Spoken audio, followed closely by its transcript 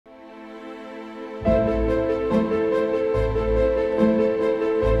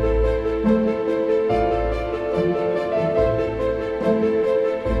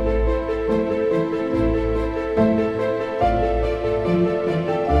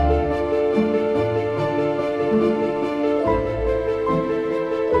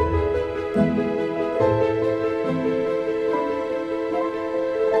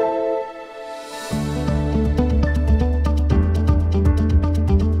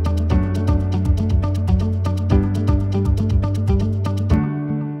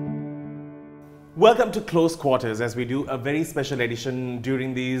Welcome to Close Quarters, as we do a very special edition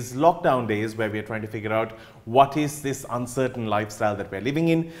during these lockdown days where we are trying to figure out what is this uncertain lifestyle that we're living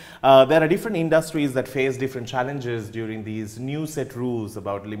in. There are different industries that face different challenges during these new set rules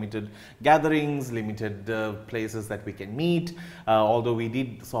about limited gatherings, limited places that we can meet. Although we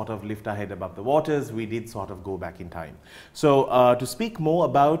did sort of lift our head above the waters, we did sort of go back in time. So to speak more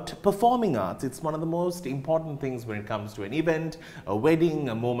about performing arts, it's one of the most important things when it comes to an event, a wedding,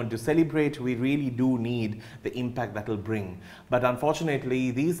 a moment to celebrate. We really do need the impact that will bring. But unfortunately,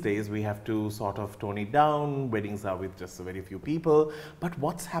 these days we have to sort of tone it down. Weddings are with just a very few people. But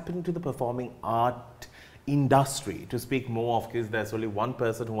what's happening to the performing art industry? To speak more of, because there's only one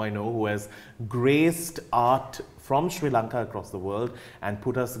person who I know who has graced art from Sri Lanka across the world and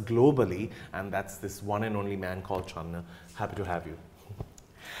put us globally, and that's this one and only man called Channa. Happy to have you.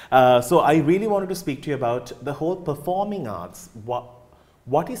 So I really wanted to speak to you about the whole performing arts.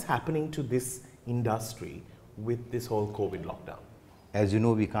 What is happening to this industry with this whole COVID lockdown? As you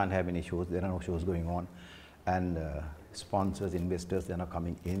know, we can't have any shows. There are no shows going on, and sponsors, investors, they're not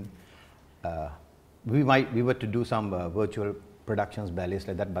coming in. We were to do some virtual productions, ballets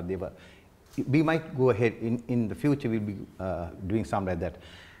like that, but we might go ahead in the future. We'll be doing some like that.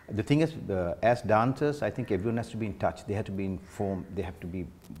 The thing is, as dancers, I think everyone has to be in touch. They have to be in form. They have to be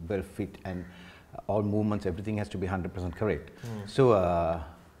well fit, and all movements, everything has to be 100% correct. So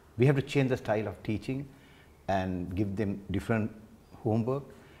we have to change the style of teaching and give them different homework.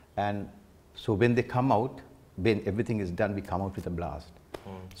 And so when they come out, when everything is done, we come out with a blast.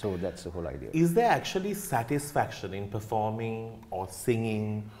 So that's the whole idea. Is there actually satisfaction in performing or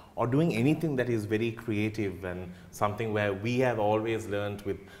singing or doing anything that is very creative and something where we have always learned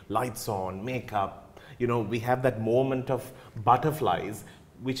with lights on, makeup, you know, we have that moment of butterflies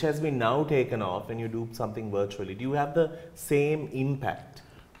which has been now taken off when you do something virtually? Do you have the same impact?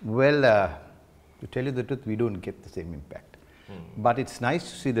 Well, to tell you the truth, we don't get the same impact. But it's nice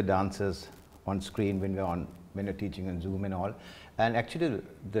to see the dancers on screen when you're teaching on Zoom and all. And actually,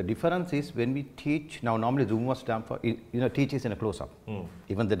 the difference is when we teach, now normally Zoom was done for, teachers in a close-up.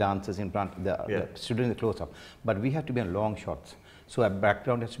 Even the dancers in front, the students in the close-up. But we have to be on long shots. So our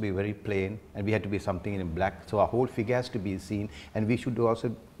background has to be very plain, and we have to be something in black. So our whole figure has to be seen, and we should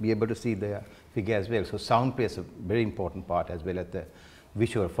also be able to see the figure as well. So sound plays a very important part as well as the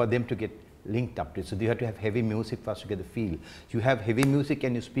visual for them to get linked up to it. So you have to have heavy music for us to get the feel. You have heavy music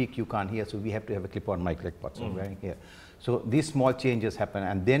and you speak, you can't hear. So we have to have a clip-on mic like what's wearing here. So these small changes happen,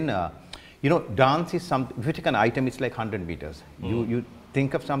 and then dance is something. If you take an item, it's like 100 meters. You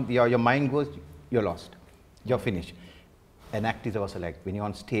think of something, your mind goes, you're lost, you're finished. An act is also like when you're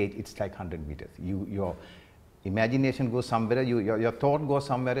on stage, it's like 100 meters. Your imagination goes somewhere, your thought goes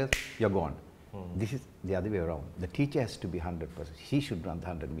somewhere else, you're gone. This is the other way around. The teacher has to be 100%. He should run the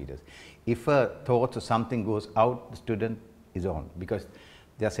 100 meters. If a thought or something goes out, the student is on because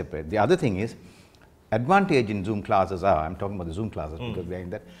they are separate. The other thing is, advantage in Zoom classes are, I'm talking about the Zoom classes because we're in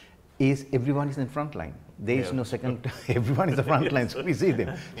that, is everyone is in front line. There is no second, everyone is the front line, so we see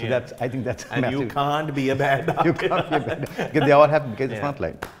them. So I think that's and massive. You can't be a bad artist. You can't be a bad because they all have to get the front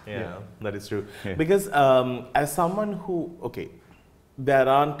line. Yeah, that is true. Because as someone who, there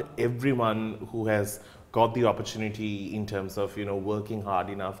aren't everyone who has got the opportunity in terms of, working hard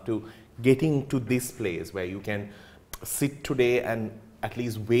enough to getting to this place where you can sit today and at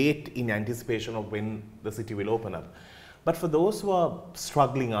least wait in anticipation of when the city will open up. But for those who are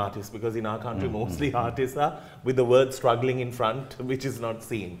struggling artists, because in our country mostly artists are with the word struggling in front, which is not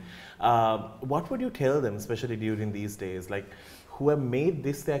seen. What would you tell them, especially during these days, like who have made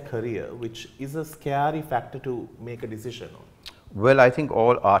this their career, which is a scary factor to make a decision on? Well, I think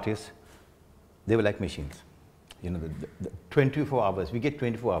all artists, they were like machines. The 24 hours, we get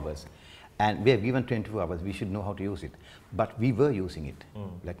 24 hours. And we are given 24 hours, we should know how to use it. But we were using it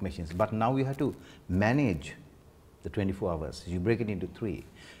like machines. But now we have to manage the 24 hours. You break it into 3.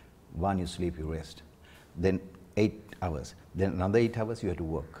 1, you sleep, you rest. Then 8 hours. Then another 8 hours, you have to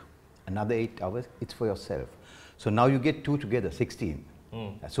work. Another 8 hours, it's for yourself. So now you get 2 together, 16.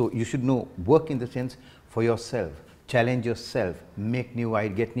 So you should know, work in the sense for yourself. Challenge yourself, get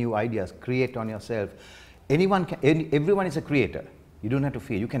new ideas, create on yourself. Everyone is a creator. You don't have to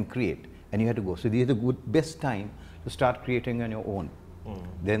fear, you can create. And you have to go. So this is the best time to start creating on your own.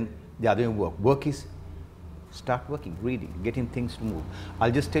 Then the other work is start working, reading, getting things to move.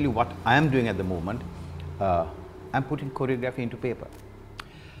 I'll just tell you what I am doing at the moment. I'm putting choreography into paper.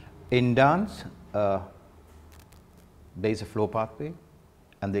 In dance, there is a flow pathway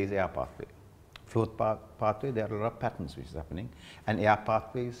and there is air pathway. Flow pathway, there are a lot of patterns which is happening, and air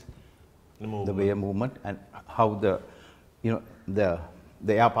pathways, the way of movement and how the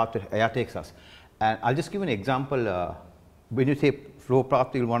air pathway, air takes us. And I'll just give an example. When you say flow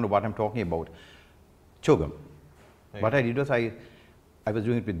path, you'll wonder what I'm talking about. Chogam. Right. What I did was I was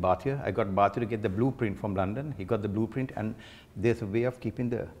doing it with Bhatia. I got Bhatia to get the blueprint from London. He got the blueprint, and there's a way of keeping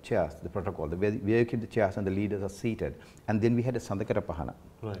the chairs, the protocol, the way you keep the chairs and the leaders are seated. And then we had a Sandakara Pahana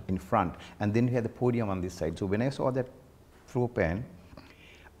in front, and then we had the podium on this side. So when I saw that flow plan,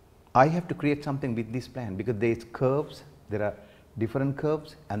 I have to create something with this plan because there's curves, there are different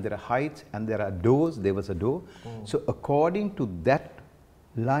curves, and there are heights, and there are doors. There was a door. So according to that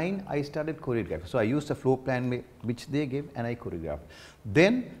line, I started choreographing. So I used a flow plan which they gave, and I choreographed.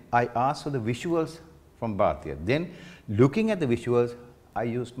 Then I asked for the visuals from Bhatia. Then looking at the visuals, I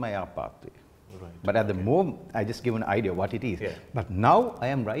used my art pathway. Right. But at the moment, I just give an idea what it is. Yeah. But now I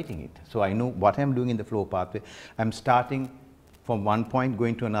am writing it. So I know what I am doing in the flow pathway. I'm starting from one point,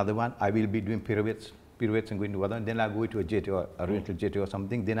 going to another one. I will be doing pirouettes and going to other, and then I'll go to a jet or a oriental jet or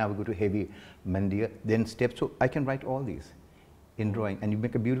something. Then I will go to heavy mandir, then steps. So I can write all these in drawing, and you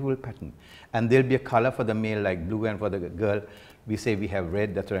make a beautiful pattern. And there'll be a color for the male like blue, and for the girl, we say we have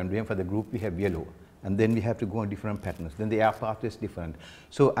red, that's what I'm doing. For the group, we have yellow. And then we have to go on different patterns. Then the air pathway is different.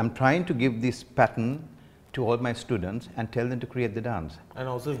 So I'm trying to give this pattern to all my students and tell them to create the dance. And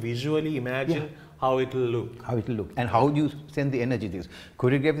also visually imagine how it will look. How it will look. And how you send the energy. This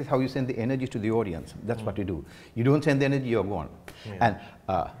choreography is how you send the energy to the audience. That's what you do. You don't send the energy, you're gone. Yeah.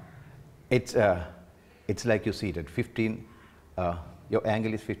 And it's like you see it at 15, your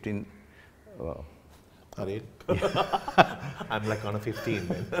angle is 15. I'm like on a 15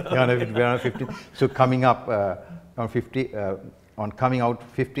 then. We're on a 15. So coming up on 50, on coming out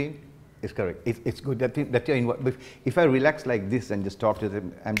 15 is correct. It's good that you're involved. If I relax like this and just talk to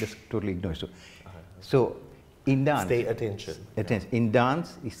them, I'm just totally ignored. So in dance, stay attention. In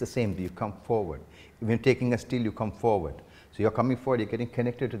dance, it's the same. You come forward. When you're taking a still, you come forward. So you're coming forward, you're getting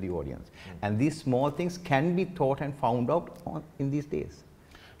connected to the audience. And these small things can be taught and found out in these days.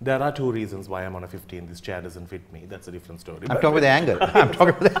 There are two reasons why I'm on a 15. This chair doesn't fit me. That's a different story. I'm talking about the angle. I'm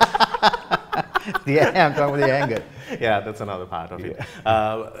talking about I'm talking about the angle. Yeah, that's another part of it.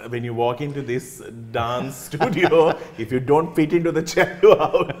 When you walk into this dance studio, if you don't fit into the chair, you're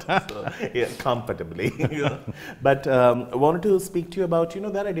out. So, yeah, comfortably. But I wanted to speak to you about,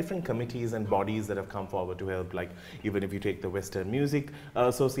 there are different committees and bodies that have come forward to help. Like even if you take the Western Music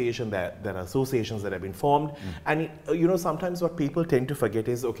Association, there are associations that have been formed. And sometimes what people tend to forget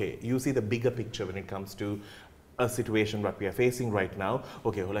is, okay, you see the bigger picture when it comes to a situation that we are facing right now.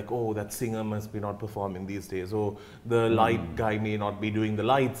 Okay, we're like, oh, that singer must be not performing these days. Oh, the light guy may not be doing the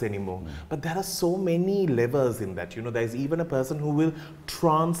lights anymore. But there are so many levers in that. There's even a person who will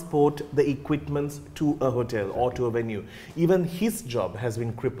transport the equipments to a hotel or to a venue. Even his job has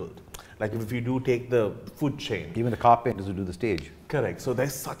been crippled. Like if you do take the food chain. Even the carpenters who do the stage. Correct. So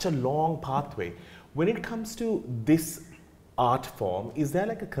there's such a long pathway. When it comes to this art form, is there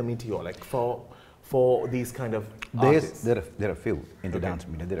like a committee or like for these kind of artists? There are a few in the dance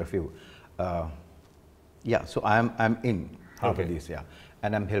media. There are a few. Yeah, so I'm in half of these,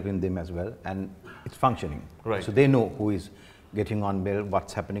 and I'm helping them as well, and it's functioning. Right. So they know who is getting on well,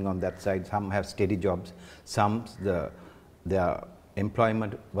 what's happening on that side. Some have steady jobs. Some their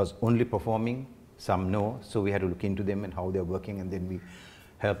employment was only performing. Some no. So we had to look into them and how they're working, and then we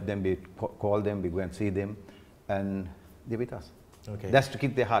help them. We call them. We go and see them, and they're with us. Okay. That's to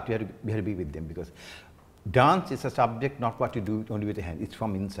keep their heart. We have to be with them, because dance is a subject, not what you do only with the hand. It's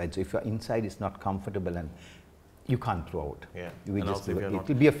from inside. So if your inside is not comfortable, and you can't throw out. Yeah. It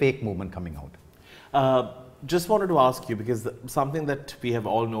will be a fake movement coming out. Just wanted to ask you, because something that we have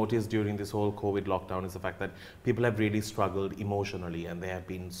all noticed during this whole COVID lockdown is the fact that people have really struggled emotionally, and they have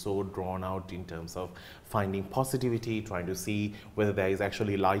been so drawn out in terms of finding positivity, trying to see whether there is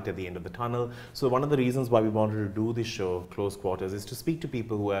actually light at the end of the tunnel. So one of the reasons why we wanted to do this show, Close Quarters, is to speak to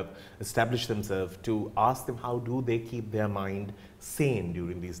people who have established themselves, to ask them how do they keep their mind sane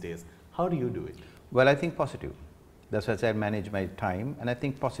during these days. How do you do it? Well, I think positive. That's why I say I manage my time, and I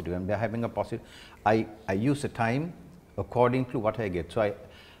think positive. And by having a positive, I use the time according to what I get. So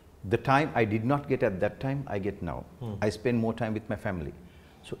the time I did not get at that time, I get now. I spend more time with my family.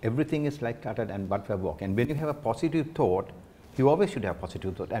 So everything is like cut and but I walk. And when you have a positive thought, you always should have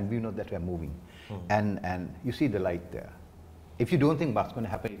positive thought, and we know that we are moving. And you see the light there. If you don't think what's going to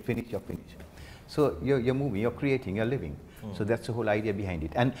happen, you finish, you're finished. So you're moving, you're creating, you're living. So that's the whole idea behind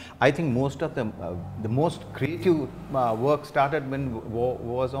it. And I think most of the most creative work started when war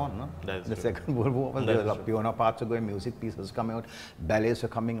was on. No? The Second World War was there. Piano parts are going, music pieces coming out, ballets are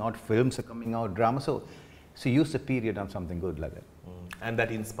coming out, films are coming out, drama. So use the period on something good like that. And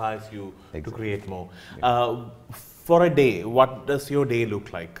that inspires you to create more. For a day, what does your day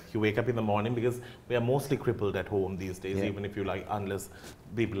look like? You wake up in the morning, because we are mostly crippled at home these days, even if you like, unless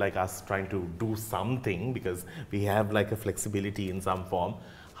people like us trying to do something, because we have like a flexibility in some form.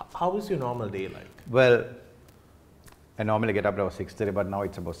 How is your normal day like? Well, I normally get up at about 6:30, but now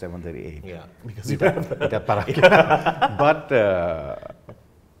it's about 7:38. Yeah, because you have But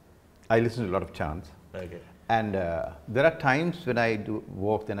I listen to a lot of chants. Okay. And there are times when I do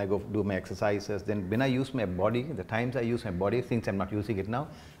walk, then I go do my exercises. Then when I use my body, the times I use my body, since I'm not using it now,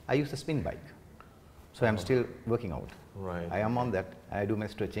 I use the spin bike. So I'm still working out. Right. I am on that. I do my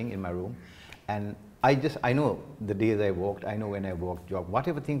stretching in my room. And I know the days I walked, I know when I walked, jog,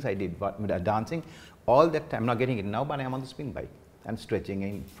 whatever things I did, but dancing, all that time, I'm not getting it now, but I'm on the spin bike. I'm stretching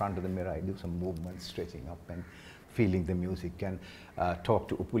in front of the mirror. I do some movements, stretching up and feeling the music, and talk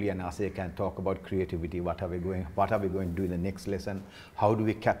to Upuli and Asik and talk about creativity. What are we going to do in the next lesson? How do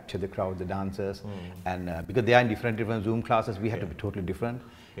we capture the crowd, the dancers? And because they are in different Zoom classes, we have to be totally different.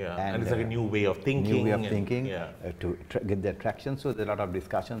 Yeah, and it's like a new way of thinking. To get their traction. So there's a lot of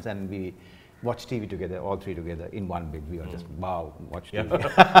discussions, and we watch TV together, all three together in one bed. We are just watch TV.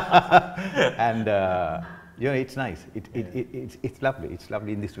 And it's nice. It's lovely. It's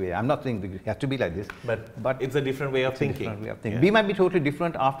lovely in this way. I'm not saying it has to be like this, but it's a different way of thinking. We might be totally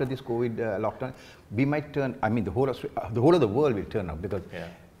different after this COVID lockdown. We might turn. I mean, the whole of the world will turn up, because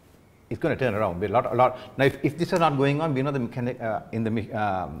it's going to turn around. A lot. Now, if this is not going on, we know the mechanic in the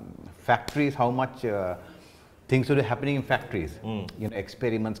factories, how much things are happening in factories.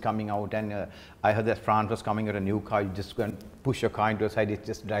 Experiments coming out, and I heard that France was coming with a new car. You just go and push your car into a side, it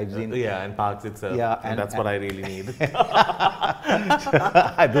just drives in. And parks itself. And that's what I really need.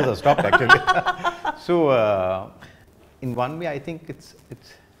 Those are stopped actually. So in one way, I think it's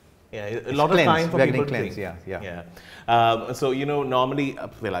a lot of time for people to think. So, normally,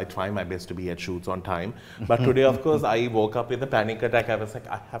 well, I try my best to be at shoots on time. But today, of course, I woke up with a panic attack. I was like,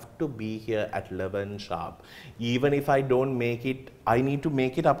 I have to be here at 11 sharp. Even if I don't make it, I need to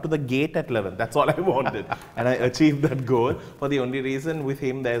make it up to the gate at 11. That's all I wanted. And I achieved that goal. For the only reason with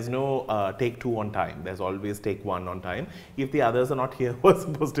him, there's no take 2 on time. There's always take 1 on time. If the others are not here who are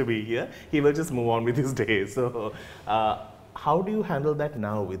supposed to be here, he will just move on with his day. So, how do you handle that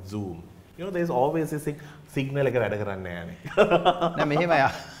now with Zoom? There's always this thing, signal like a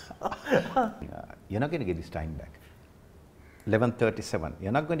you're not going to get this time back. 11:37.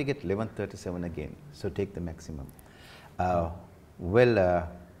 You're not going to get 11:37 again. So take the maximum.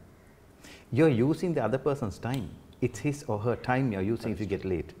 You're using the other person's time. It's his or her time you're using if you get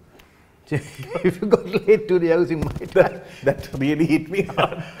late. If you got late today, you're using my time. That really hit me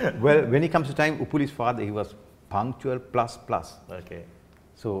hard. Well, when it comes to time, Upuli's father, he was punctual plus. Okay.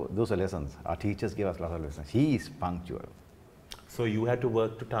 So those are lessons. Our teachers gave us a lot of lessons. He is punctual. So you had to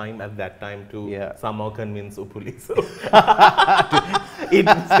work to time at that time to somehow convince Upuli. So it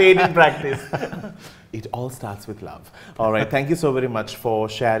stayed in practice. It all starts with love. All right. Thank you so very much for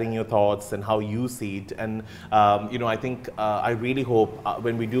sharing your thoughts and how you see it. And, I think I really hope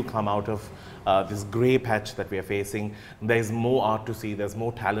when we do come out of this grey patch that we are facing, there's more art to see, there's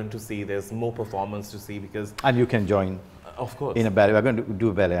more talent to see, there's more performance to see, because... And you can join. Of course. In a ballet. We're going to do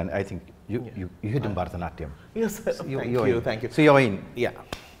a ballet, and I think you hit in Bharatanatyam. Yes, thank you. So you're in. Yeah.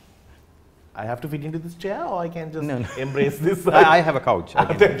 I have to fit into this chair, or I can just embrace this? I have a couch.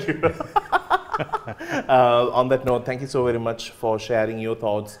 Thank you. On that note, thank you so very much for sharing your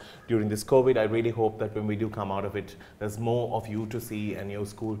thoughts during this COVID. I really hope that when we do come out of it, there's more of you to see, and your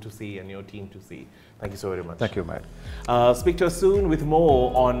school to see, and your team to see. Thank you so very much. Thank you, Matt. Speak to us soon with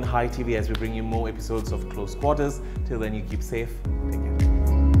more on Hi TV as we bring you more episodes of Close Quarters. Till then, you keep safe. Take care.